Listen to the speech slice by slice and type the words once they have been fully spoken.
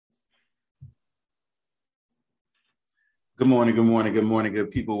Good morning, good morning, good morning, good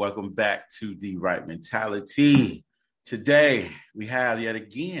people. Welcome back to The Right Mentality. Today, we have yet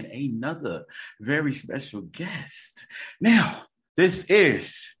again another very special guest. Now,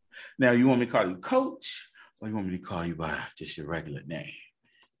 you want me to call you Coach, or you want me to call you by just your regular name?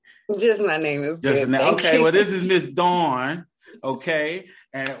 Just my name is good. Okay, well, this is Miss Dawn, okay?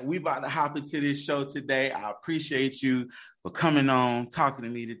 And we about to hop into this show today. I appreciate you for coming on, talking to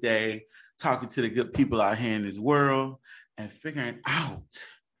me today, talking to the good people out here in this world, and figuring out,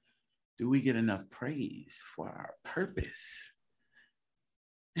 do we get enough praise for our purpose?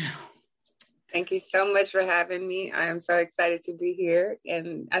 Now, thank you so much for having me. I am so excited to be here.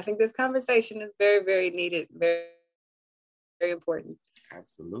 And I think this conversation is very, very needed, very, very important.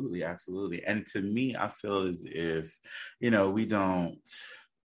 Absolutely, absolutely. And to me, I feel as if, we don't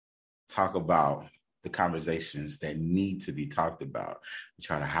talk about the conversations that need to be talked about. We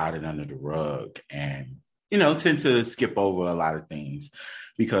try to hide it under the rug and tend to skip over a lot of things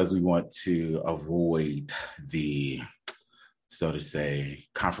because we want to avoid the, so to say,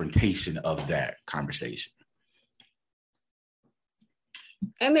 confrontation of that conversation.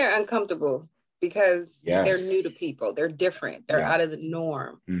 And they're uncomfortable because they're new to people. They're different. They're out of the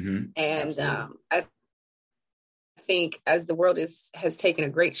norm. Mm-hmm. And I think as the world has taken a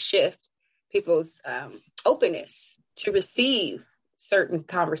great shift, people's openness to receive certain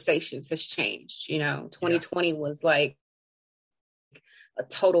conversations has changed. 2020 was like a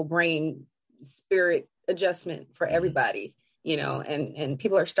total brain spirit adjustment for everybody, and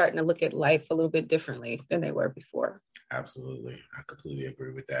people are starting to look at life a little bit differently than they were before. Absolutely. I completely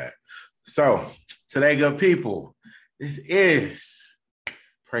agree with that. So today, good people, this is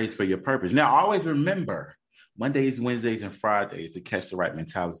Praise for Your Purpose. Now, always remember, Mondays, Wednesdays, and Fridays to catch The Right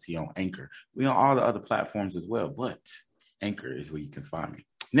Mentality on Anchor. We're on all the other platforms as well, but Anchor is where you can find me.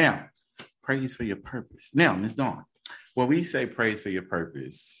 Now, praise for your purpose. Now, Ms. Dawn, when we say praise for your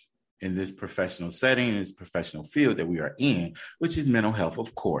purpose in this professional setting, in this professional field that we are in, which is mental health,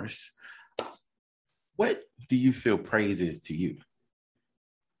 of course, what do you feel praise is to you?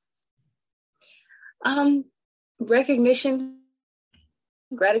 Recognition,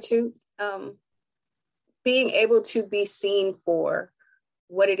 gratitude, being able to be seen for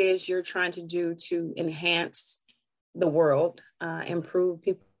what it is you're trying to do to enhance the world, improve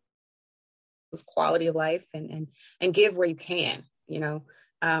people's quality of life, and give where you can.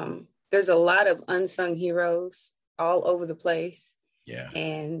 There's a lot of unsung heroes all over the place. Yeah,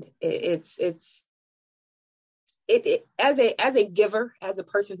 and it's as a giver, as a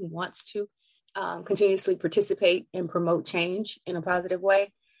person who wants to continuously participate and promote change in a positive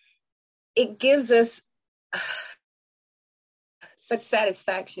way, it gives us such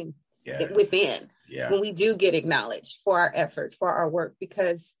satisfaction within when we do get acknowledged for our efforts, for our work,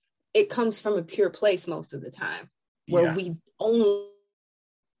 because it comes from a pure place most of the time where we only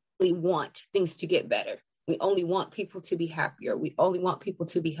want things to get better. We only want people to be happier. We only want people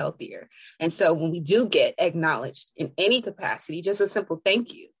to be healthier. And so when we do get acknowledged in any capacity, just a simple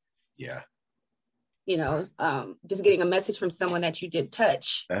thank you. Yeah. Just getting a message from someone that you did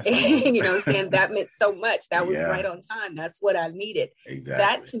touch, saying that meant so much. That was right on time. That's what I needed. Exactly.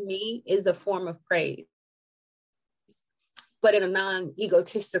 That to me is a form of praise, but in a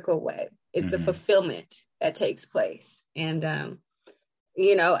non-egotistical way. It's a fulfillment that takes place. And, I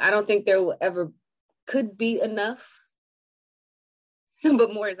don't think there will ever could be enough,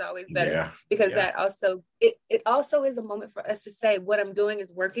 but more is always better because that also, it also is a moment for us to say what I'm doing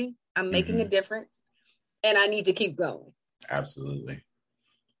is working. I'm making a difference. And I need to keep going. Absolutely.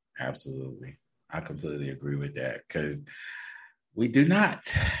 Absolutely. I completely agree with that because we do not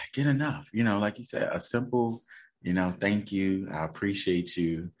get enough. Like you said, a simple, thank you. I appreciate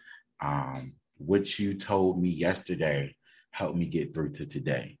you. What you told me yesterday helped me get through to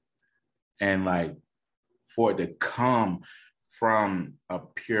today. And for it to come from a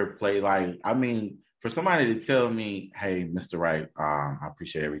pure play, for somebody to tell me, hey, Mr. Wright, I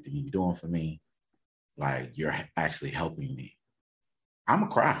appreciate everything you're doing for me. You're actually helping me. I'm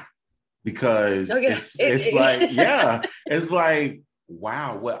gonna cry because it's like,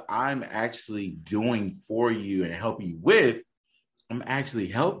 wow, what I'm actually doing for you and helping you with, I'm actually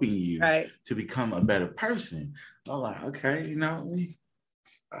helping you to become a better person. I'm like, okay,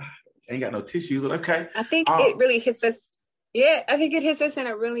 ain't got no tissue, but okay. I think it really hits us. Yeah, I think it hits us in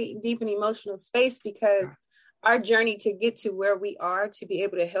a really deep and emotional space because our journey to get to where we are, to be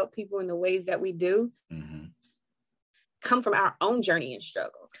able to help people in the ways that we do, come from our own journey and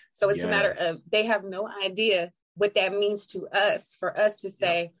struggle. So it's a matter of, they have no idea what that means to us, for us to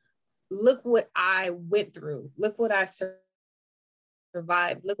say, look what I went through. Look what I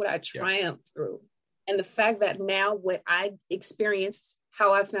survived. Look what I triumphed through. And the fact that now what I experienced,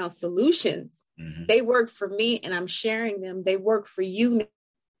 how I found solutions, Mm-hmm. they work for me and I'm sharing them. They work for you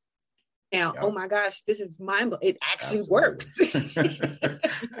now. Yep. Oh my gosh, this is mind-blowing. It actually Absolutely. works.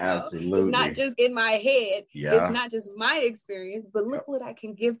 Absolutely. It's not just in my head. Yeah. It's not just my experience, but look what I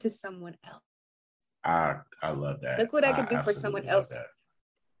can give to someone else. I love that. Look what I can do for someone else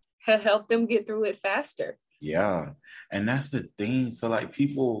to help them get through it faster. Yeah. And that's the thing. So like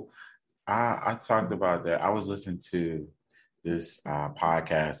people, I talked about that. I was listening to this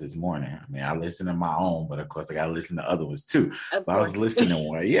podcast this morning. I mean, I listen to my own, but of course I got to listen to other ones too. But I was listening to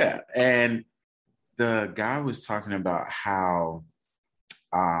one. Yeah. And the guy was talking about how,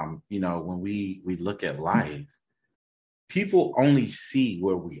 when we look at life, people only see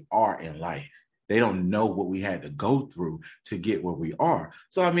where we are in life. They don't know what we had to go through to get where we are.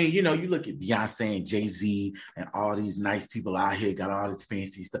 So, I mean, you look at Beyonce and Jay-Z and all these nice people out here got all this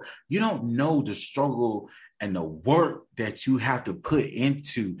fancy stuff. You don't know the struggle and the work that you have to put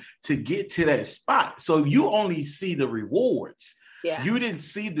into to get to that spot. So you only see the rewards. Yeah. You didn't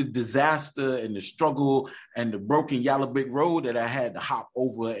see the disaster and the struggle and the broken yellow brick road that I had to hop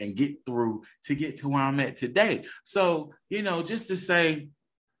over and get through to get to where I'm at today. So, just to say,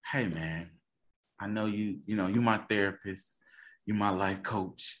 hey, man, I know you're my therapist, you're my life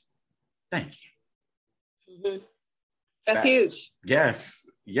coach. Thank you. Mm-hmm. That's huge. Yes.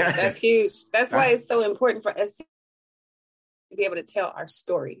 That's huge. That's why it's so important for us to be able to tell our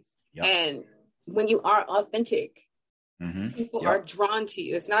stories. Yep. And when you are authentic, mm-hmm. people are drawn to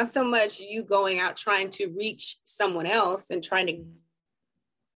you. It's not so much you going out trying to reach someone else and trying to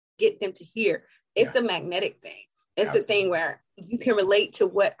get them to hear. It's a magnetic thing. It's the thing where you can relate to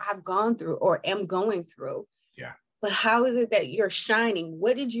what I've gone through or am going through. Yeah. But how is it that you're shining?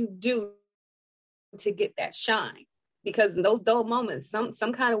 What did you do to get that shine? Because in those dull moments, some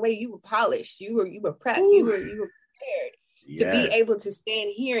kind of way you were polished, you were prepped, you were prepared to be able to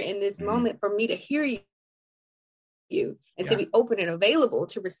stand here in this moment for me to hear you and to be open and available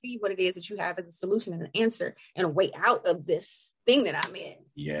to receive what it is that you have as a solution and an answer and a way out of this thing that I'm in.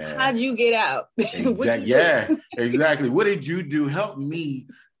 Yeah. How'd you get out? Exactly. Exactly. What did you do? Help me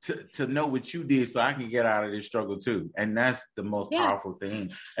to know what you did so I can get out of this struggle too. And that's the most powerful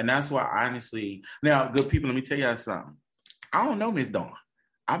thing. And that's why, honestly, now, good people, let me tell you something. I don't know Miss Dawn.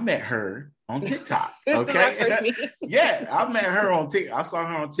 I met her on TikTok. Okay. Yeah, I met her on TikTok. I saw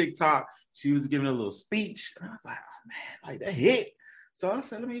her on TikTok. She was giving a little speech. And I was like, oh man, like that hit. So I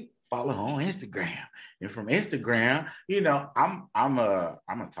said, let me follow her on Instagram. And from Instagram, I'm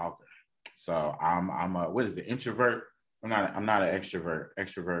a talker. So I'm a, what is it? Introvert. I'm not an extrovert.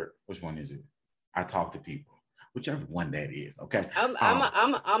 Extrovert. Which one is it? I talk to people. Whichever one that is. Okay. I'm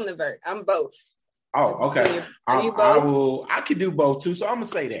an omnivert. I'm both. Oh, okay. Are you both? I can do both too. So I'm gonna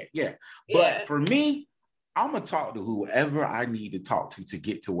say that. Yeah. But for me, I'm gonna talk to whoever I need to talk to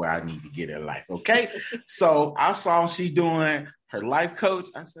get to where I need to get in life. Okay. So I saw she doing her life coach.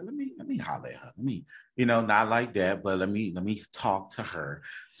 I said, let me holler at her. Let me, not like that, but let me talk to her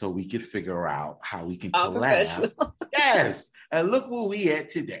so we can figure out how we can collab. Yes. And look where we at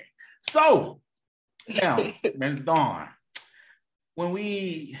today. So now, Ms. Dawn, when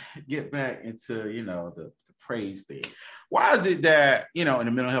we get back into, the praise thing, why is it that, in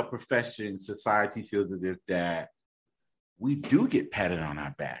the mental health profession, society feels as if that we do get patted on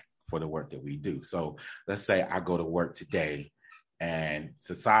our back for the work that we do? So let's say I go to work today and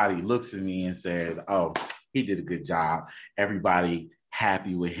society looks at me and says, oh, he did a good job. Everybody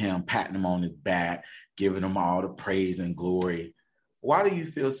happy with him, patting him on his back, giving him all the praise and glory. Why do you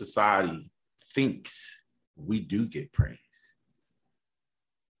feel society thinks we do get praise?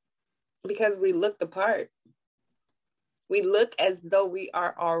 Because we look the part. We look as though we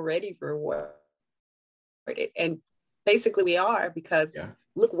are already rewarded. And basically we are, because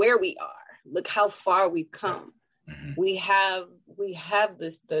look where we are. Look how far we've come. Mm-hmm. We have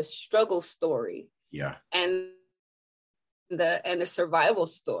the struggle story. Yeah. And the survival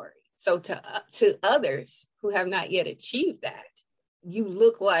story. So to others who have not yet achieved that, you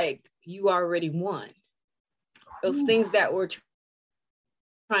look like you already won. Those things that were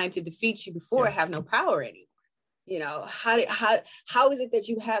trying to defeat you before have no power anymore. How is it that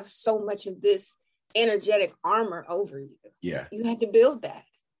you have so much of this energetic armor over you? Yeah. You had to build that.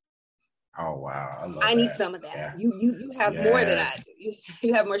 Oh wow. I need some of that. Yeah. You have more than I do.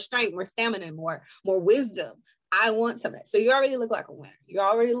 You have more strength, more stamina, more wisdom. I want some of that. So you already look like a winner. You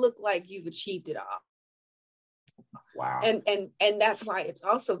already look like you've achieved it all. Wow. And that's why it's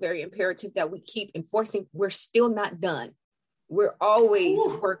also very imperative that we keep enforcing. We're still not done. We're always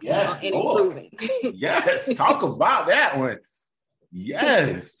working on and improving. Yes, talk about that one.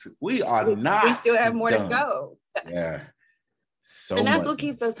 Yes, we are not. We still have more done. To go. Yeah. So and that's what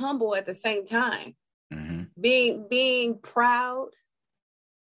keeps us humble at the same time. Mm-hmm. Being proud,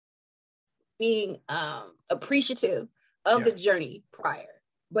 being appreciative of the journey prior,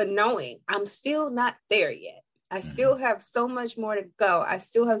 but knowing I'm still not there yet. I still have so much more to go. I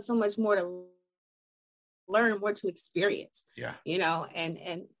still have so much more to learn, more to experience. Yeah. You know,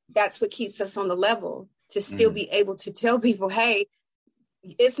 and that's what keeps us on the level to still be able to tell people, hey,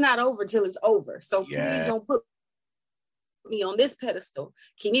 it's not over till it's over. So please don't put me on this pedestal.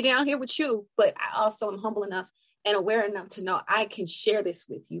 Keep me down here with you. But I also am humble enough and aware enough to know I can share this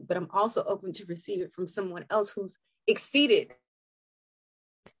with you, but I'm also open to receive it from someone else who's exceeded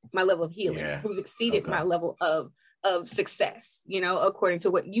my level of healing, who's exceeded my level of success, you know, according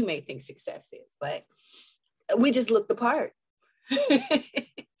to what you may think success is. But we just look the part. I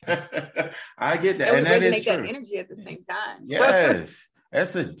get that. And we resonate that energy at the same time. Yes.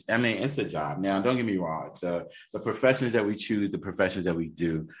 It's a job. Now, don't get me wrong. The professions that we choose, the professions that we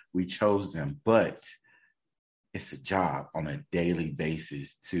do, we chose them, but it's a job on a daily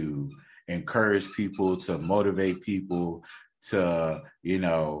basis to encourage people, to motivate people, to, you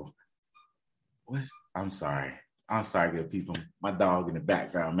know, I'm sorry, good people. My dog in the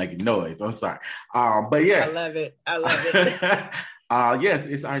background making noise. I'm sorry. But yes. I love it. Yes,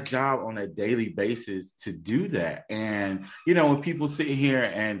 it's our job on a daily basis to do that. And, you know, when people sit here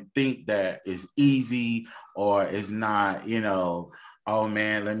and think that it's easy or it's not, you know, oh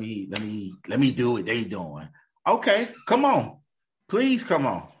man, let me do what they doing. Okay, come on. Please come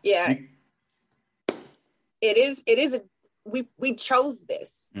on. Yeah. It is we chose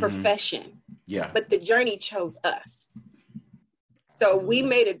this profession. Yeah. But the journey chose us. So we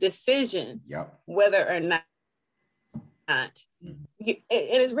made a decision whether or not. And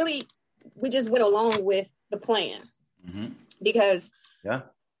it's really, we just went along with the plan because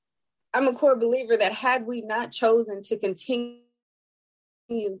I'm a core believer that had we not chosen to continue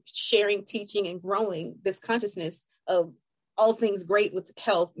sharing, teaching, and growing this consciousness of all things great with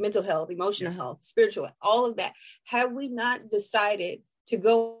health, mental health, emotional health, spiritual, all of that, had we not decided to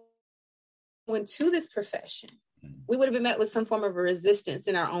go into this profession, we would have been met with some form of a resistance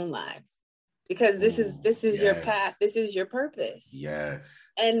in our own lives. Because this is your path. This is your purpose. Yes.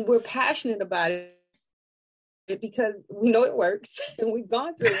 And we're passionate about it because we know it works and we've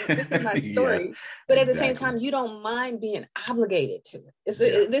gone through it. This is my story. But at the same time, you don't mind being obligated to it. This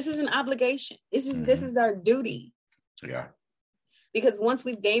is an obligation. This is our duty. Yeah. Because once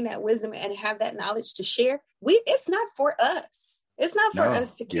we've gained that wisdom and have that knowledge to share, it's not for us. It's not for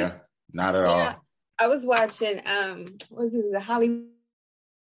us to keep. Yeah, not at all. I was watching the Hollywood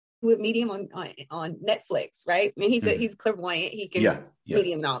medium on Netflix, right? I mean, he's clairvoyant, he can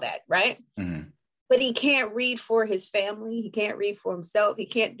medium and all that, right? Mm-hmm. But he can't read for his family, he can't read for himself, he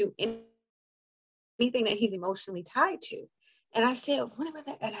can't do anything that he's emotionally tied to. And I said, what about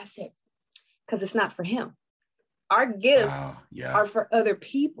that? And I said, because it's not for him. Our gifts are for other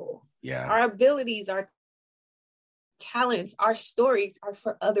people. Yeah. Our abilities, our talents, our stories are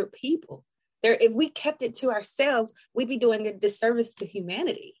for other people. If we kept it to ourselves, we'd be doing a disservice to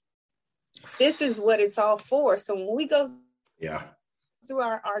humanity. This is what it's all for. So when we go through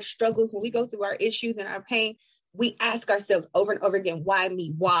our struggles, when we go through our issues and our pain, we ask ourselves over and over again, why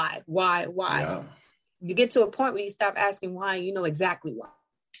me? Why? Yeah. You get to a point where you stop asking why, you know exactly why.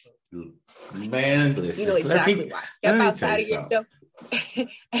 Man, listen, you know exactly why. Step outside of yourself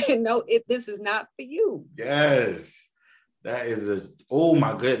and know this is not for you. Yes. That is oh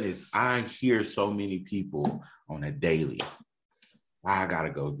my goodness. I hear so many people on a daily. Why I gotta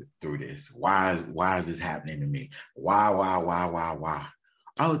go through this? Why is this happening to me? Why?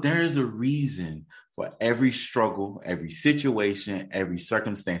 Oh, there's a reason for every struggle, every situation, every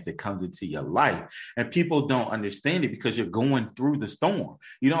circumstance that comes into your life. And people don't understand it because you're going through the storm.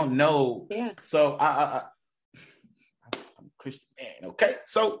 You don't know. Yeah. So I'm a Christian man, okay?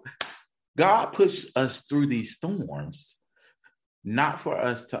 So God puts us through these storms, not for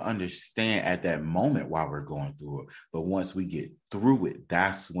us to understand at that moment while we're going through it, but once we get through it,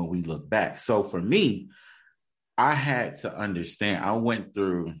 that's when we look back. So for me, I had to understand. I went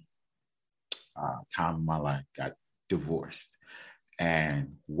through time in my life, got divorced.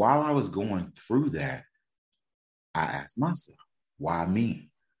 And while I was going through that, I asked myself, why me?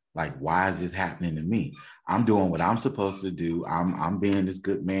 Like, why is this happening to me? I'm doing what I'm supposed to do. I'm being this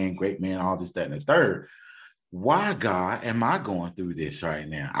good man, great man, all this, that, and the third. Why, God, am I going through this right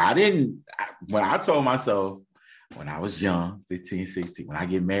now? When I told myself when I was young, 15, 16, when I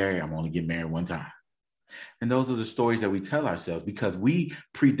get married, I'm only getting married one time. And those are the stories that we tell ourselves because we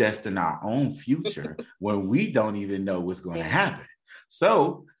predestine our own future when we don't even know what's going to happen.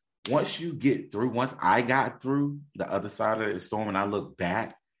 So once I got through the other side of the storm and I look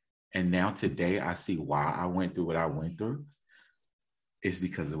back, and now today I see why I went through what I went through, it's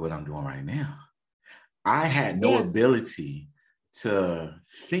because of what I'm doing right now. I had no ability to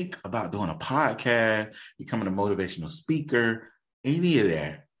think about doing a podcast, becoming a motivational speaker, any of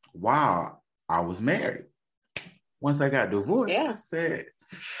that while I was married. Once I got divorced, I said,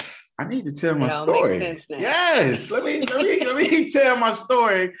 I need to tell my story. Makes sense now. Yes, let me tell my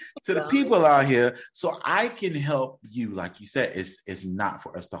story to the people out here so I can help you. Like you said, it's not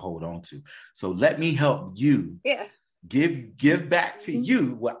for us to hold on to. So let me help you. Yeah. Give back to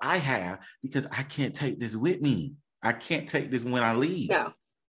you what I have, because I can't take this with me. I can't take this when I leave. No.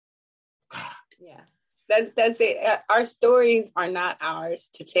 Yeah. That's it. Our stories are not ours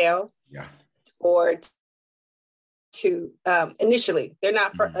to tell. Yeah. Or to initially, they're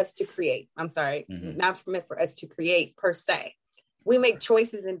not for us to create. I'm sorry, not meant for us to create per se. We make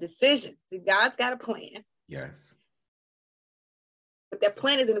choices and decisions. See, God's got a plan. Yes. But that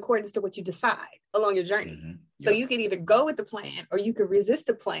plan is in accordance to what you decide along your journey. Mm-hmm. Yep. So you can either go with the plan or you can resist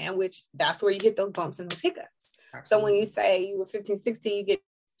the plan, which that's where you hit those bumps and those hiccups. Absolutely. So when you say you were 15, 16, you get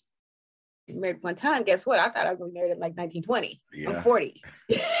married one time, guess what? I thought I was going to be married at like 1920. Yeah. I'm 40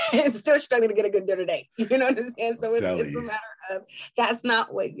 and still struggling to get a good dinner date. You know what I'm saying? So it's a matter of, that's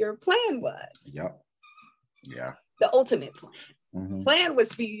not what your plan was. Yep. Yeah. The ultimate plan. Mm-hmm. Plan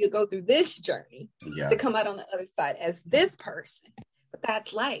was for you to go through this journey to come out on the other side as this person. But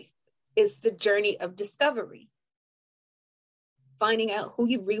that's life. It's the journey of discovery. Finding out who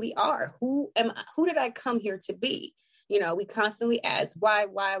you really are. Who am I? Who did I come here to be? You know, we constantly ask, why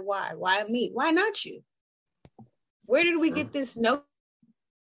me? Why not you? Where did we get this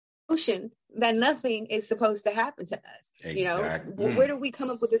notion that nothing is supposed to happen to us? Exactly. You know, where do we come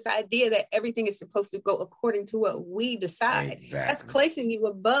up with this idea that everything is supposed to go according to what we decide? Exactly. That's placing you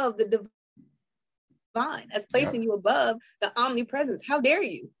above the divine. That's placing you above the omnipresence. How dare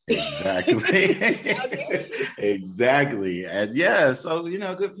you? Exactly. How dare you? Exactly. And so, you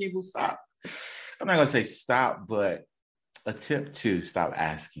know, good people, stop. I'm not going to say stop, but attempt to stop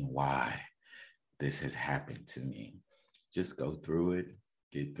asking why this has happened to me. Just go through it,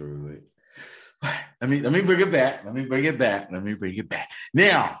 get through it. Let me bring it back. Let me bring it back.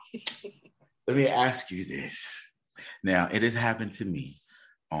 Now, let me ask you this. Now, it has happened to me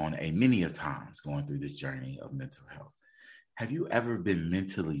on a many of times going through this journey of mental health. Have you ever been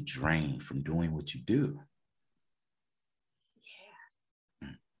mentally drained from doing what you do? Yeah,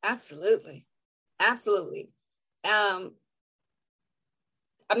 absolutely. Absolutely. I'm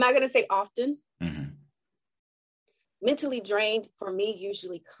not going to say often. Mm-hmm. Mentally drained for me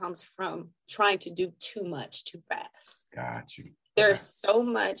usually comes from trying to do too much too fast. Got you. There's so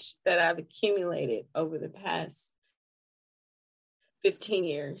much that I've accumulated over the past 15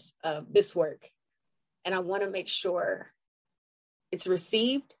 years of this work. And I want to make sure it's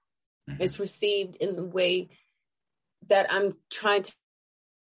received. Mm-hmm. It's received in the way that I'm trying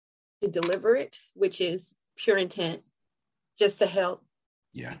to deliver it, which is pure intent, just to help.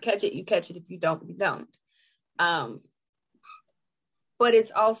 Yeah. You catch it, you catch it. If you don't, you don't. But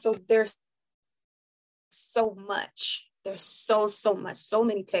it's also, there's so much. There's so much, so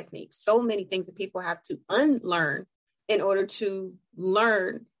many techniques, so many things that people have to unlearn in order to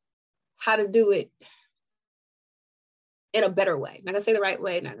learn how to do it in a better way. Not gonna say the right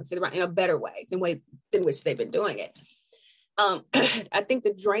way, not gonna say the right, in a better way than way in which they've been doing it. I think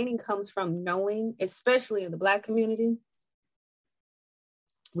the draining comes from knowing, especially in the Black community,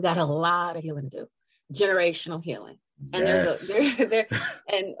 we got a lot of healing to do, generational healing. And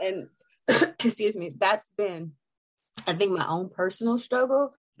and excuse me, that's been, I think, my own personal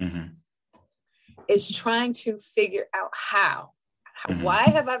struggle. Mm-hmm. Is trying to figure out how. Mm-hmm. Why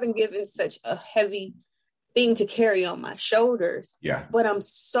have I been given such a heavy thing to carry on my shoulders? Yeah. But I'm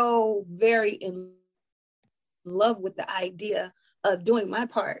so very in love with the idea of doing my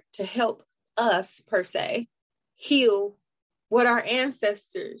part to help us, per se, heal what our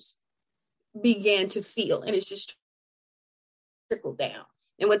ancestors began to feel. And it's just trickled down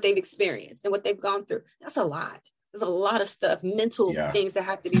and what they've experienced and what they've gone through. That's a lot. There's a lot of stuff, mental things that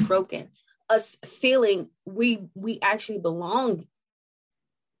have to be broken. Us feeling we actually belong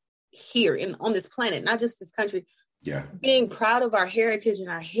here on this planet, not just this country. Yeah. Being proud of our heritage and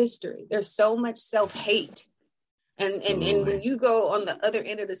our history. There's so much self-hate. And when you go on the other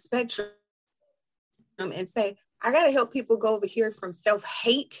end of the spectrum and say, I got to help people go over here from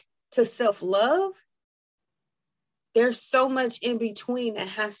self-hate to self-love, there's so much in between that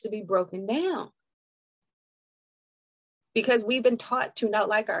has to be broken down. Because we've been taught to not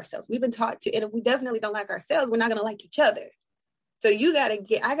like ourselves. We've been taught to, and if we definitely don't like ourselves, we're not going to like each other. So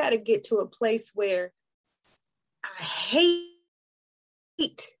I gotta get to a place where I hate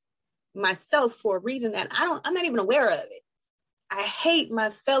myself for a reason that I'm not even aware of it. I hate my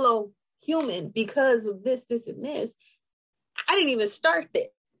fellow human because of this, and this. I didn't even start this.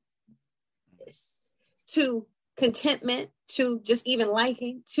 To contentment, to just even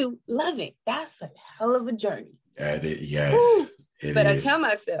liking, to loving. That's a hell of a journey. Yes. But I tell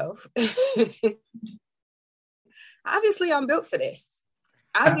myself, obviously I'm built for this.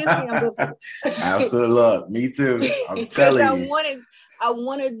 Absolutely. Me too. I'm telling you. I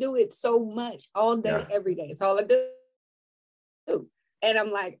want to do it so much all day, every day. It's all I do. And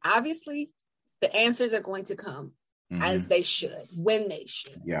I'm like, obviously the answers are going to come as they should, when they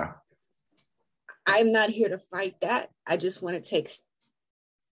should. Yeah. I'm not here to fight that. I just want to take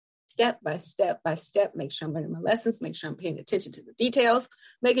step by step, make sure I'm learning my lessons, make sure I'm paying attention to the details,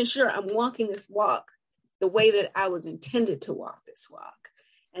 making sure I'm walking this walk the way that I was intended to walk this walk.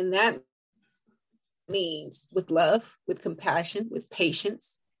 And that means with love, with compassion, with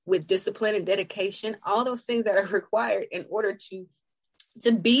patience, with discipline and dedication, all those things that are required in order to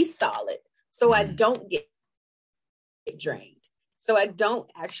be solid. So I don't get drained. So I don't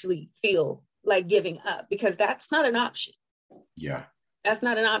actually feel like giving up, because that's not an option. Yeah. That's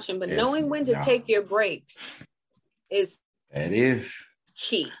not an option. But knowing when to take your breaks is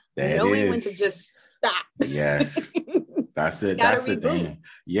key. Knowing when to just stop. Yes. That's it. That's the thing.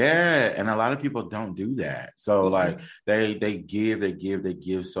 Yeah. And a lot of people don't do that. So like they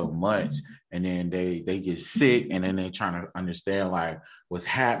give so much, and then they get sick, and then they're trying to understand like what's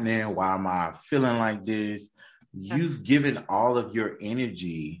happening. Why am I feeling like this? You've given all of your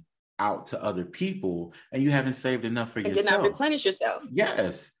energy out to other people, and you haven't saved enough for yourself. Did not replenish yourself.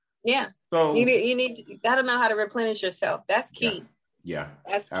 Yes. Yeah. So you gotta know how to replenish yourself. That's key. Yeah.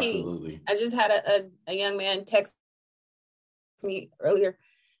 That's key. Absolutely. I just had a young man text me earlier,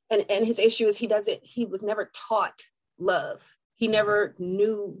 and his issue is he was never taught love. He never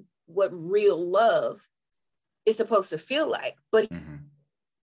knew what real love is supposed to feel like, but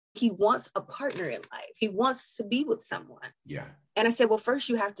he wants a partner in life. He wants to be with someone. Yeah. And I said, well, first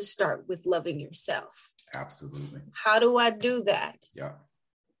you have to start with loving yourself. Absolutely. How do I do that? Yeah.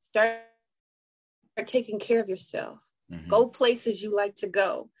 Start taking care of yourself. Go places you like to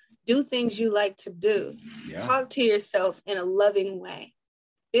go. Do things you like to do. Yeah. Talk to yourself in a loving way.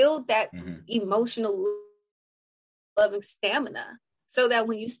 Build that emotional loving stamina, so that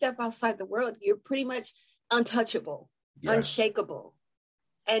when you step outside the world, you're pretty much untouchable, unshakable.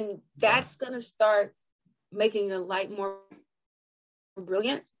 And that's going to start making your light more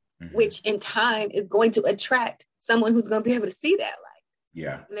brilliant, which in time is going to attract someone who's going to be able to see that light.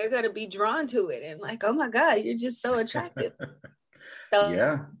 Yeah. And they're going to be drawn to it and like, oh my God, you're just so attractive.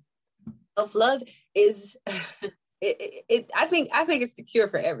 Self-love is, I think it's the cure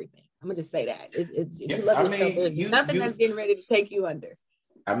for everything. I'm going to just say that. It's if you love yourself, there's nothing that's getting ready to take you under.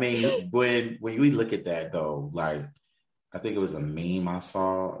 I mean, when we look at that though, like, I think it was a meme I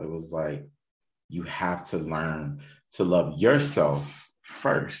saw. It was like, you have to learn to love yourself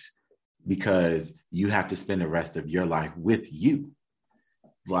first, because you have to spend the rest of your life with you.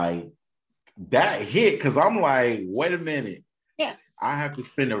 Like, that hit, because I'm like, wait a minute. Yeah. I have to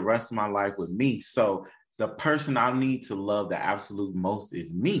spend the rest of my life with me. So the person I need to love the absolute most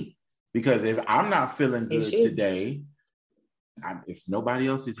is me. Because if I'm not feeling good today, if nobody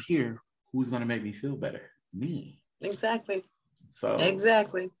else is here, who's going to make me feel better? Me. Exactly. So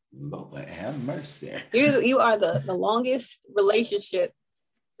exactly. Lord have mercy. You are the longest relationship,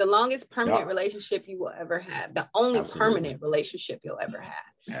 the longest permanent relationship you will ever have. The only permanent relationship you'll ever have.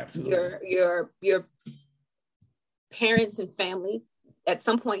 Absolutely. Your parents and family, at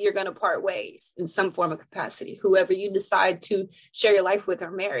some point you're going to part ways in some form of capacity. Whoever you decide to share your life with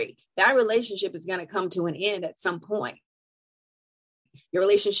or marry, that relationship is going to come to an end at some point. Your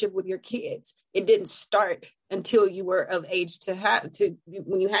relationship with your kids, it didn't start until you were of age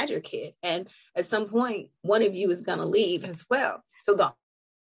when you had your kid. And at some point, one of you is going to leave as well. So the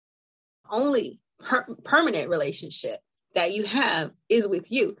only permanent relationship that you have is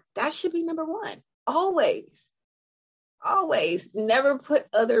with you. That should be number one. Always. Always. Never put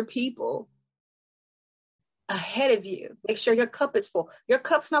other people ahead of you. Make sure your cup is full. Your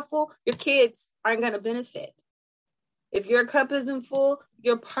cup's not full, your kids aren't going to benefit. If your cup isn't full,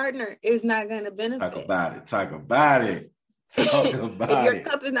 your partner is not going to benefit. Talk about it. If your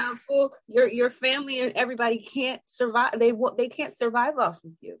cup is not full, your family and everybody can't survive. They can't survive off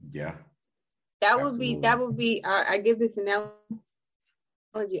of you. Yeah. That would be. I give this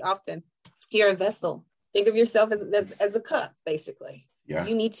analogy often. You're a vessel. Think of yourself as a cup, basically. Yeah.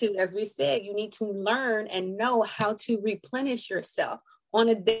 You need to, as we said, you need to learn and know how to replenish yourself on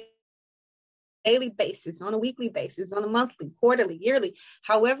a daily basis, on a weekly basis, on a monthly, quarterly, yearly,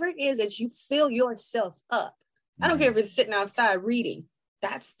 however it is that you fill yourself up. I don't care if it's sitting outside reading.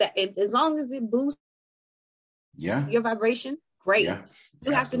 That's that. As long as it boosts your vibration, great.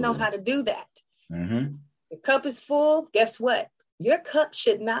 You have to know how to do that. The cup is full. Guess what? Your cup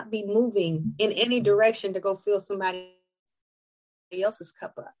should not be moving in any direction to go fill somebody else's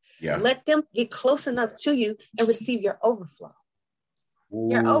cup up. Let them get close enough to you and receive your overflow.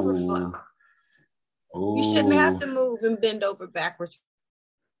 Your overflow. You shouldn't have to move and bend over backwards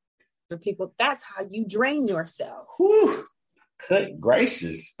for people. That's how you drain yourself. Whew. Good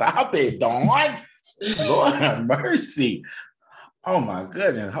gracious. Stop it, Dawn. Lord have mercy. Oh my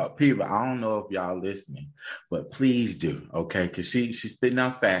goodness. People, I don't know if y'all listening, but please do, okay? Because she's spitting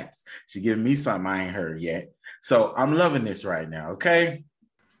out facts. She giving me something I ain't heard yet. So I'm loving this right now, okay?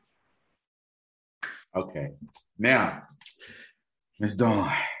 Okay. Now, Ms.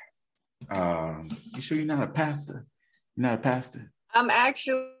 Dawn, you sure you're not a pastor? You're not a pastor? I'm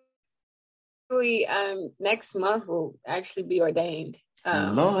actually, next month will actually be ordained.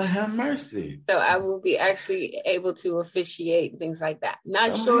 Lord have mercy. So I will be actually able to officiate things like that.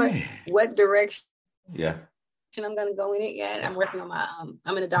 Not sure what direction I'm going to go in it yet. I'm working on my,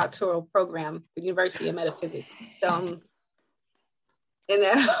 I'm in a doctoral program at the University of Metaphysics. So in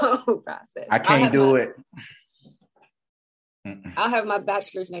that whole process. I can't do it. I'll have my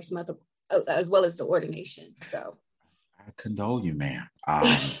bachelor's next month as well as the ordination. So I condole you, ma'am.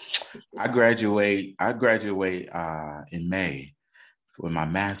 I graduate in May with my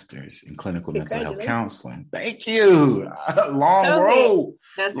master's in clinical mental health counseling. Thank you. Long road.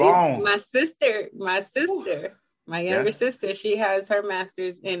 Long. My sister, my younger sister, she has her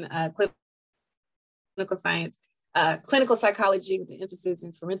master's in clinical science, clinical psychology with an emphasis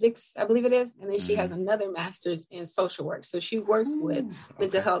in forensics, I believe it is. And then she has another master's in social work. So she works with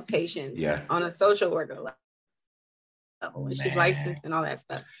mental health patients on a social worker level. And she's licensed and all that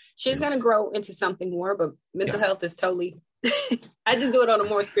stuff. She's going to grow into something more, but mental health is totally, I just do it on a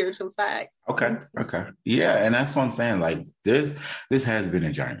more spiritual side. Okay. Yeah. And that's what I'm saying. Like this has been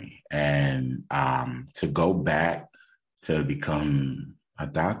a journey, and to go back to become a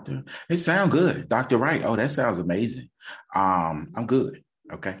doctor, it sounds good. Dr. Wright. Oh, that sounds amazing. I'm good.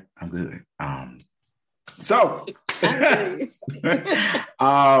 Okay. I'm good. So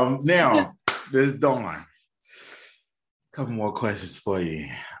now this Dawn. Couple more questions for you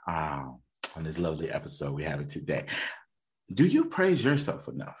on this lovely episode we have today. Do you praise yourself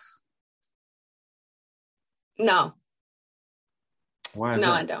enough? No. Why is that?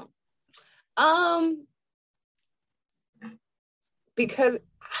 I don't. Because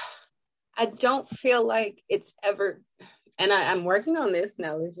I don't feel like it's ever, and I'm working on this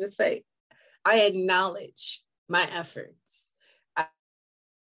now. Let's just say I acknowledge my efforts. I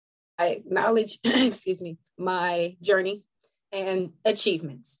acknowledge, my journey and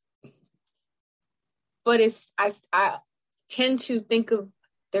achievements. But I tend to think of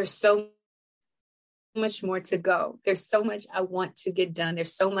there's so much more to go. There's so much I want to get done.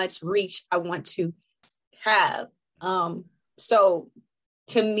 There's so much reach I want to have. So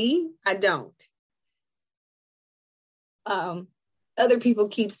to me, I don't. Other people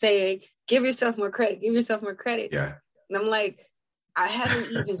keep saying, give yourself more credit. Yeah. And I'm like, I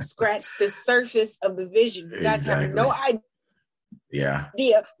haven't even scratched the surface of the vision. You guys have no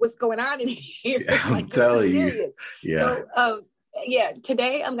idea what's going on in here. Yeah, I'm telling you. Yeah. So,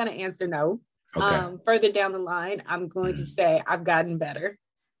 today I'm going to answer no. Okay. Further down the line, I'm going to say I've gotten better.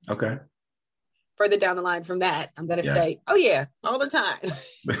 Okay. Further down the line from that, I'm going to say, oh yeah, all the time.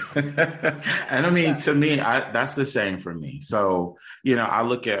 And I mean, to me, that's the same for me. So, I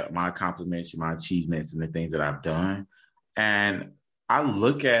look at my accomplishments, my achievements, and the things that I've done, and I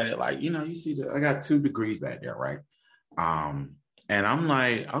look at it like, you see I got 2 degrees back there, right? And I'm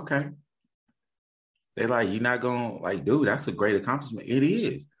like, okay. They're like, you're not going to, like, dude, that's a great accomplishment. It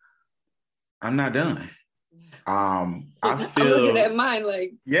is. I'm not done. I feel, I'm looking at mine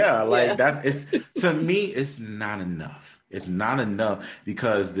like, that's, to me, it's not enough. It's not enough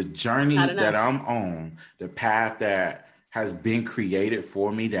because the journey that I'm on, the path that has been created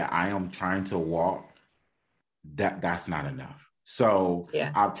for me that I am trying to walk, that's not enough. So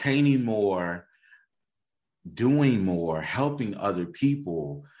obtaining more, doing more, helping other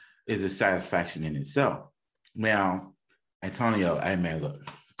people is a satisfaction in itself. Now, Antonio, hey man, look,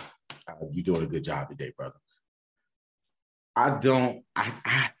 you're doing a good job today, brother. I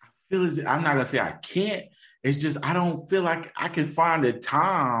feel as I'm not gonna say I can't. It's just I don't feel like I can find the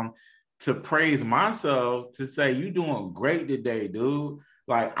time to praise myself, to say, you doing great today, dude.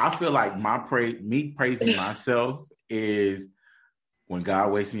 Like, I feel like me praising myself is when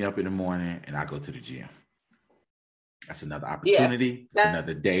God wakes me up in the morning and I go to the gym. That's another opportunity. It's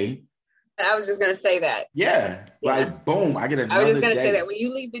another day. I was just going to say that. Yeah. Like, boom, I get another day. I was just going to say that when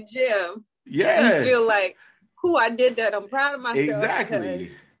you leave the gym, you feel like, I did that. I'm proud of myself.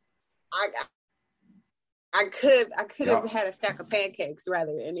 Exactly. I could have had a stack of pancakes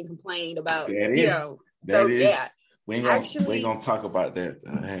rather and then complained about, We ain't gonna talk about that.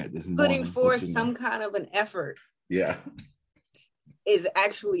 I had this morning. Putting forth some kind of an effort. Yeah. Is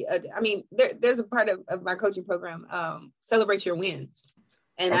actually, there's a part of my coaching program, Celebrate Your Wins.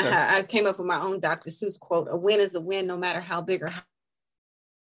 And I came up with my own Dr. Seuss quote, a win is a win, no matter how big or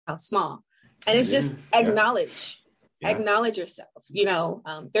how small. And it's just acknowledge yourself.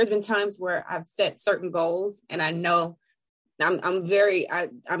 There's been times where I've set certain goals and I know I'm very,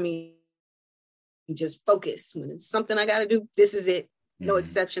 just focused. When it's something I got to do, this is it. No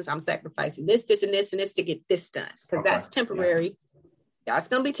exceptions. I'm sacrificing this, and this, and this to get this done. Because that's temporary. Yeah. That's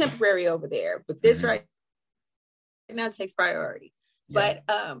going to be temporary over there. But this right now takes priority. Yeah.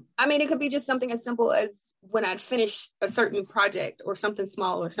 But, it could be just something as simple as when I'd finish a certain project or something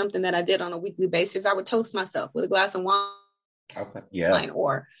small or something that I did on a weekly basis, I would toast myself with a glass of wine. Okay. Yeah.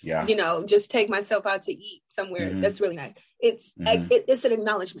 Or, just take myself out to eat somewhere that's really nice. It's it's an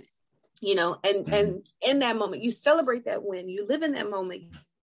acknowledgement, and in that moment, you celebrate that win, you live in that moment,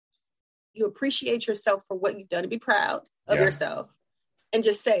 you appreciate yourself for what you've done and be proud of yourself and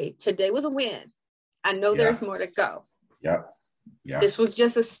just say, today was a win. I know there's more to go. Yeah. Yeah. This was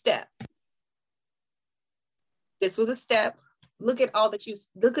just a step. This was a step. Look at all that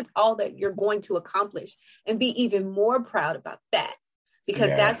you're going to accomplish and be even more proud about that, because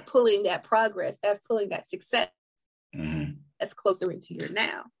that's pulling that progress, that's pulling that success that's closer into your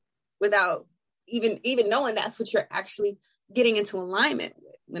now without even knowing that's what you're actually getting into alignment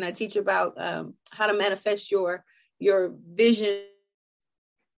with. When I teach about how to manifest your vision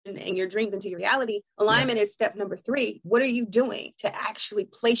and your dreams into your reality, alignment is step number 3. What are you doing to actually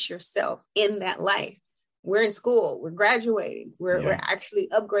place yourself in that life? We're in school, we're graduating, we're actually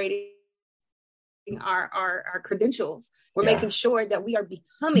upgrading our credentials. We're making sure that we are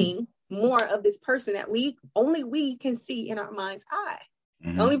becoming more of this person that only we can see in our mind's eye.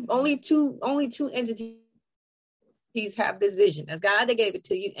 Only two entities have this vision. As God that gave it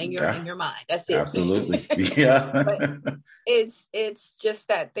to you and in your mind. That's it. Absolutely. Yeah. But it's just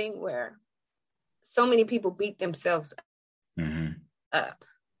that thing where so many people beat themselves up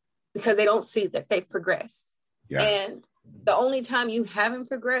because they don't see that they've progressed. Yeah. And the only time you haven't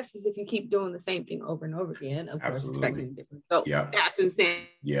progressed is if you keep doing the same thing over and over again, of course, expecting a different result. Yeah. That's insanity.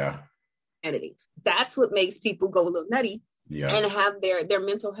 Yeah. That's what makes people go a little nutty and have their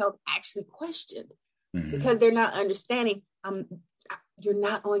mental health actually questioned because they're not understanding you're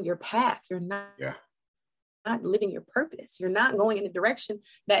not on your path. You're not living your purpose. You're not going in the direction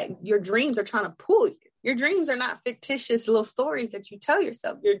that your dreams are trying to pull you. Your dreams are not fictitious little stories that you tell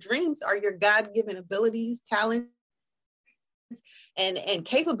yourself. Your dreams are your God-given abilities, talents, and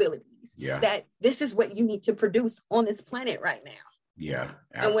capabilities. Yeah. That this is what you need to produce on this planet right now. Yeah.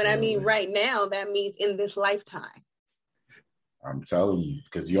 Absolutely. And when I mean right now, that means in this lifetime. I'm telling you,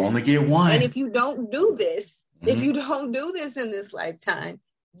 because you only get one. And if you don't do this, in this lifetime,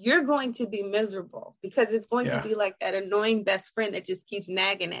 you're going to be miserable because it's going to be like that annoying best friend that just keeps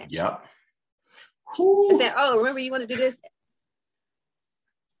nagging at you. Yep. Saying, remember you want to do this?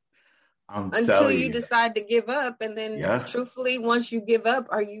 Until you decide to give up. And then truthfully, once you give up,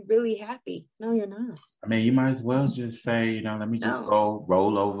 are you really happy? No, you're not. I mean, you might as well just say, let me just go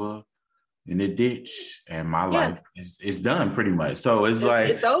roll over in the ditch and my life is done pretty much. So it's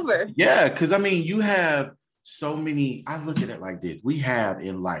over. Yeah. Cause you have so many, I look at it like this. We have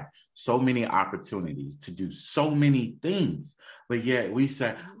in life so many opportunities to do so many things, but yet we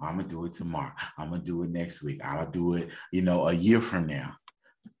say, I'm going to do it tomorrow. I'm going to do it next week. I'll do it, a year from now.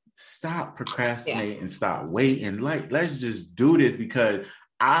 Stop procrastinating and stop waiting. Let's just do this because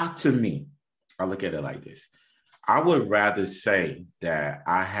I look at it like this. I would rather say that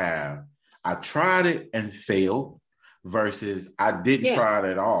I tried it and failed versus I didn't try it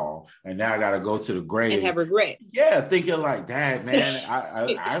at all. And now I got to go to the grave. And have regret. Yeah. Thinking like that, man,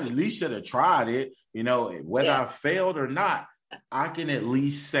 I at least should have tried it. Whether I failed or not, I can at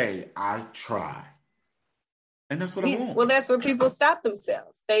least say I tried. And that's what I want. Well, that's where people stop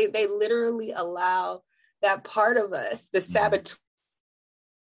themselves. They literally allow that part of us, the saboteur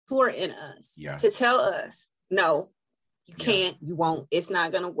in us, to tell us, no, you can't, you won't, it's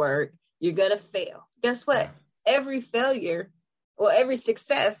not going to work. You're going to fail. Guess what? Every failure or every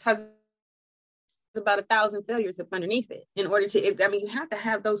success has about 1,000 failures up underneath it in order to, I mean, you have to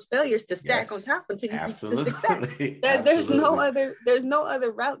have those failures to stack on top until you reach the success. There's no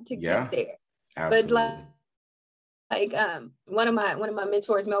other route to get there. Absolutely. But one of my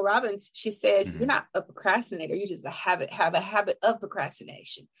mentors, Mel Robbins, she says, you're not a procrastinator. You just have a habit of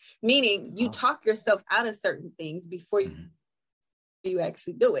procrastination, meaning you talk yourself out of certain things before you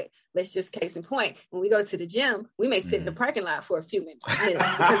actually do it. Let's just case in point. When we go to the gym, we may sit in the parking lot for a few minutes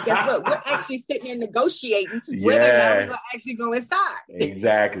because guess what? We're actually sitting there negotiating whether or not we're going to actually go inside.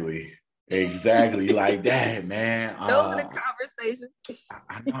 Exactly like that, man. Those are the conversations.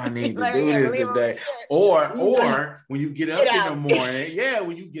 I know I need to do this today. Or when you get up in the morning,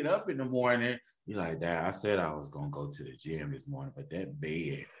 when you get up in the morning, you're like, Dad, I said I was going to go to the gym this morning, but that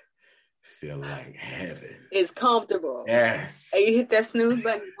bed feel like heaven. It's comfortable. Yes. And you hit that snooze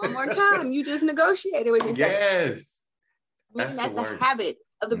button one more time. You just negotiated with yourself. Yes. That's a habit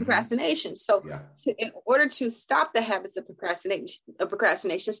of the procrastination. So in order to stop the habits of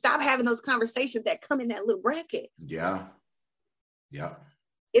procrastination, stop having those conversations that come in that little bracket. Yeah.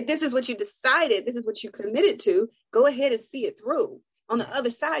 If this is what you decided, this is what you committed to, go ahead and see it through. On the other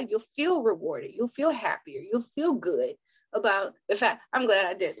side, you'll feel rewarded. You'll feel happier. You'll feel good about the fact, I'm glad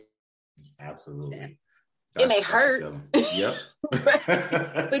I did it. Absolutely. It may hurt. Yep.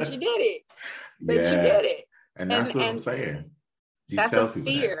 but you did it. You did it. And that's what I'm saying. That's a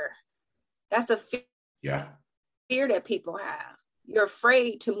fear. That's a fear. Yeah. Fear that people have. You're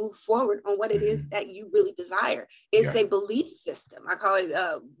afraid to move forward on what it is that you really desire. It's a belief system. I call it,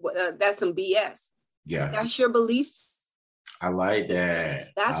 that's some BS. Yeah. That's your belief system. I like that.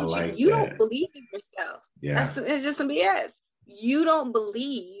 That's what you don't believe in yourself. Yeah. It's just some BS. You don't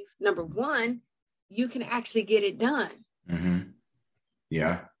believe, number one, you can actually get it done.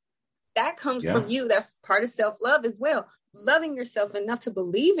 Yeah. That comes from you. That's part of self-love as well. Loving yourself enough to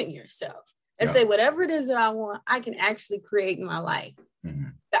believe in yourself and say, whatever it is that I want, I can actually create in my life.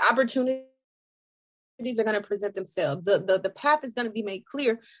 The opportunities are going to present themselves. The path is going to be made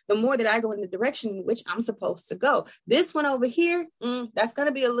clear the more that I go in the direction in which I'm supposed to go. This one over here, that's going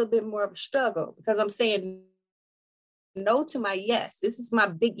to be a little bit more of a struggle because I'm saying no to my yes. This is my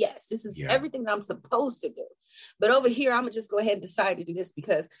big yes. This is everything that I'm supposed to do. But over here, I'm gonna just go ahead and decide to do this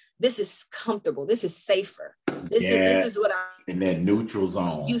because this is comfortable. This is safer. This is what I'm in that neutral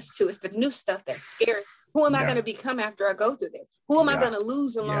zone used to. It's the new stuff that scares. Who am I going to become after I go through this? Who am I going to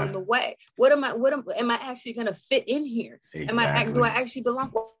lose along the way? Am I actually going to fit in here? Exactly. Do I actually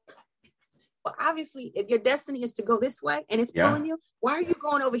belong? Well, obviously, if your destiny is to go this way and it's pulling you, why are you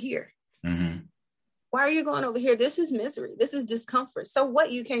going over here? Why are you going over here? This is misery. This is discomfort. So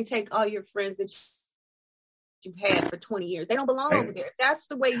what? You can't take all your friends that you've had for 20 years. They don't belong over there. If that's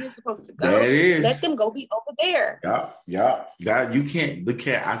the way you're supposed to go, let them go be over there. Yeah. God, you can't look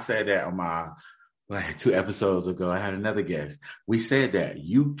at, I said that on my 2 episodes ago. I had another guest. We said that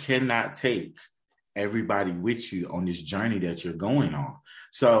you cannot take everybody with you on this journey that you're going on.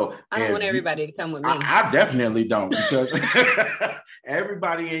 So I don't want everybody to come with me. I definitely don't, because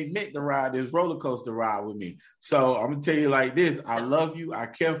everybody ain't meant to ride this roller coaster ride with me. So I'm gonna tell you like this: I love you, I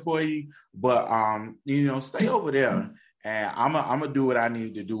care for you, but stay over there, and I'm gonna do what I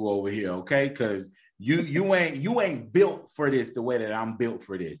need to do over here, okay? Because you ain't built for this the way that I'm built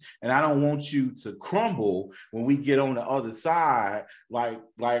for this, and I don't want you to crumble when we get on the other side, like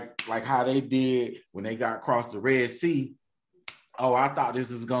how they did when they got across the Red Sea. Oh, I thought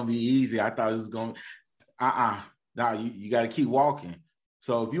this was gonna be easy. I thought this was gonna. No, you got to keep walking.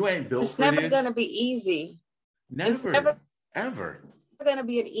 So if you ain't built for this, it's never gonna be easy. Never, ever gonna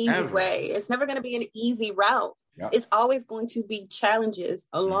be an easy way. It's never gonna be an easy route. Yep. It's always going to be challenges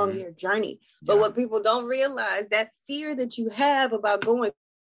along your journey. But what people don't realize, that fear that you have about going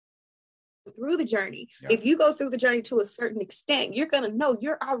through the journey, if you go through the journey to a certain extent, you're going to know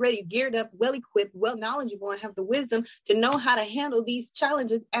you're already geared up, well equipped, well knowledgeable, and have the wisdom to know how to handle these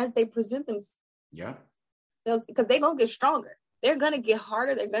challenges as they present themselves. Yeah. Because they're going to get stronger. They're going to get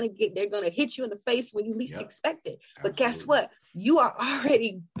harder. They're going to hit you in the face when you least expect it. But guess what? You are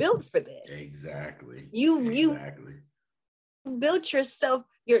already built for this. Exactly. You built yourself,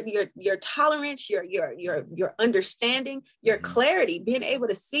 your tolerance, your understanding, your clarity, being able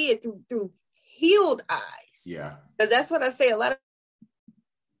to see it through healed eyes. Yeah. Because that's what I say. A lot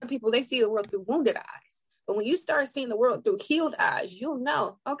of people, they see the world through wounded eyes. But when you start seeing the world through healed eyes, you'll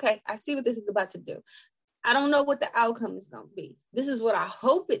know, okay, I see what this is about to do. I don't know what the outcome is going to be. This is what I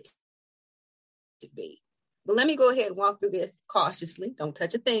hope it to be. But let me go ahead and walk through this cautiously. Don't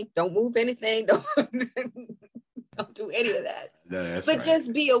touch a thing. Don't move anything. Don't do any of that. No, but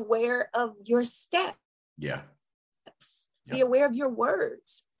just be aware of your steps. Yeah. Be aware of your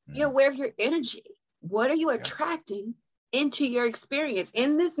words. Be aware of your energy. What are you attracting into your experience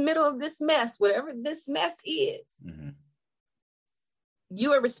in this middle of this mess, whatever this mess is? Mm-hmm.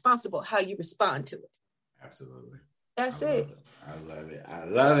 You are responsible how you respond to it. Absolutely. That's it. I love it. I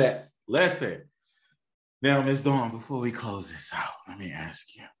love it. Listen. Now, Ms. Dawn, before we close this out, let me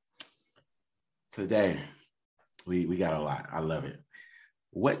ask you. Today, we got a lot. I love it.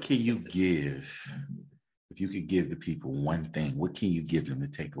 What can you give? If you could give the people one thing, what can you give them to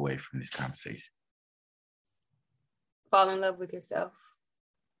take away from this conversation? Fall in love with yourself.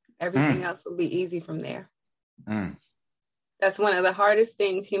 Everything else will be easy from there. That's one of the hardest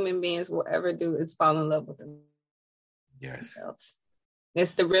things human beings will ever do is fall in love with themselves. Yes.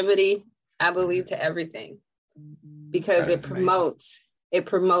 It's the remedy, I believe, to everything, because it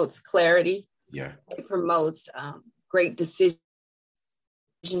promotes clarity. Yeah. It promotes great decision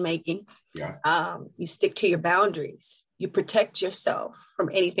making. Yeah. You stick to your boundaries. You protect yourself from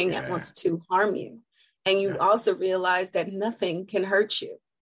anything that wants to harm you. And you also realize that nothing can hurt you.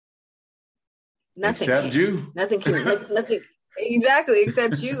 Nothing except can. You. Nothing can. Nothing. Exactly,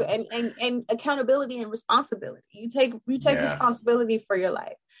 except you. And accountability and responsibility. You take responsibility for your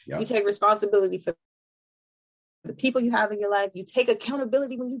life. Yep. You take responsibility for the people you have in your life. You take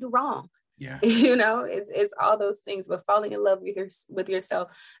accountability when you do wrong. Yeah. It's all those things, but falling in love with yourself.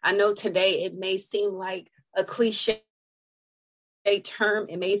 I know today it may seem like a cliche term.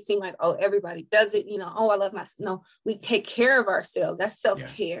 It may seem like, oh, everybody does it. I love myself. No, we take care of ourselves. That's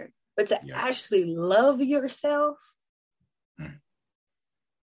self-care. Yeah. But to actually love yourself,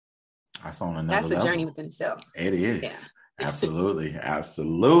 that's on another level. That's a journey within itself. It is. Yeah. Absolutely.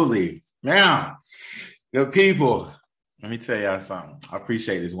 Absolutely. Now, good people, let me tell y'all something. I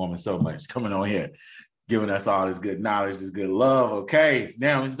appreciate this woman so much coming on here, giving us all this good knowledge, this good love. Okay.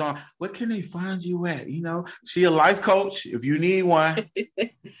 Now, Ms. Dawn, where can they find you at? She a life coach. If you need one,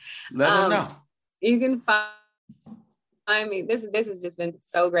 let them know. You can find me. This has just been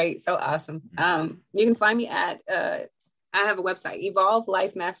so great, so awesome. You can find me at I have a website,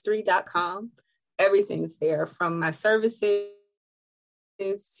 evolvelifemastery.com. Everything's there, from my services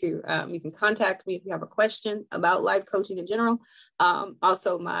to you can contact me if you have a question about life coaching in general.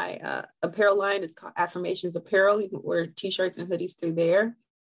 Also, my apparel line is called Affirmations Apparel. You can order t-shirts and hoodies through there.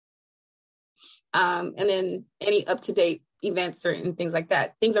 And then any up-to-date events and things like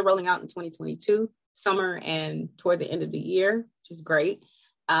that. Things are rolling out in 2022, summer and toward the end of the year, which is great.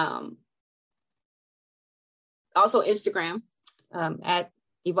 Also Instagram at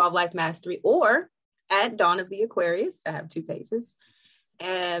Evolve Life Mastery, or at Dawn of the Aquarius. I have 2 pages.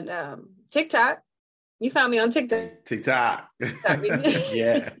 And TikTok. You found me on TikTok. TikTok.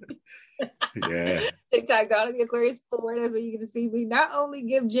 Yeah. Yeah. TikTok, Dawn of the Aquarius 4. That's where you get to see me not only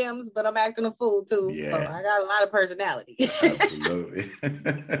give gems, but I'm acting a fool too. Yeah. So I got a lot of personality. Absolutely.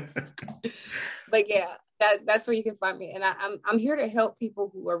 But yeah, that's where you can find me. And I'm here to help people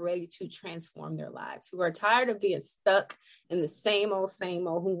who are ready to transform their lives, who are tired of being stuck in the same old,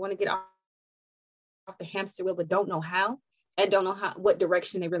 who want to get off the hamster wheel, but don't know how, and don't know what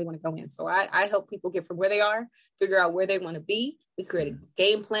direction they really want to go in. So I help people get from where they are, figure out where they want to be. We create a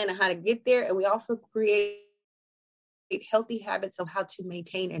game plan on how to get there. And we also create healthy habits of how to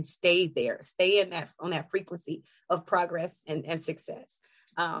maintain and stay there, stay on that frequency of progress and success.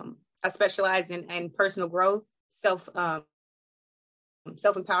 I specialize in personal growth, self-empowerment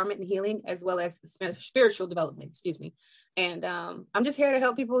and healing, as well as spiritual development, And I'm just here to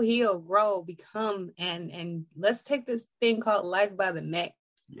help people heal, grow, become, and let's take this thing called life by the neck.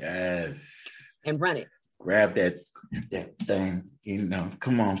 Yes. And run it. Grab that thing,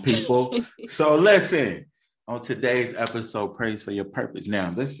 come on, people. So listen, on today's episode, Praise for Your Purpose.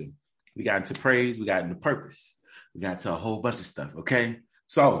 Now, listen, we got into praise, we got into purpose, we got into a whole bunch of stuff, okay?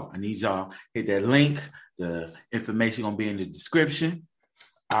 So I need y'all hit that link. The information gonna be in the description.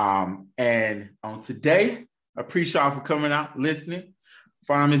 And on today, I appreciate y'all for coming out, listening.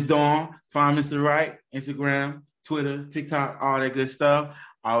 Find Ms. Dawn, find Mr. Wright, Instagram, Twitter, TikTok, all that good stuff.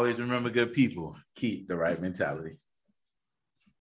 Always remember, good people, keep the right mentality.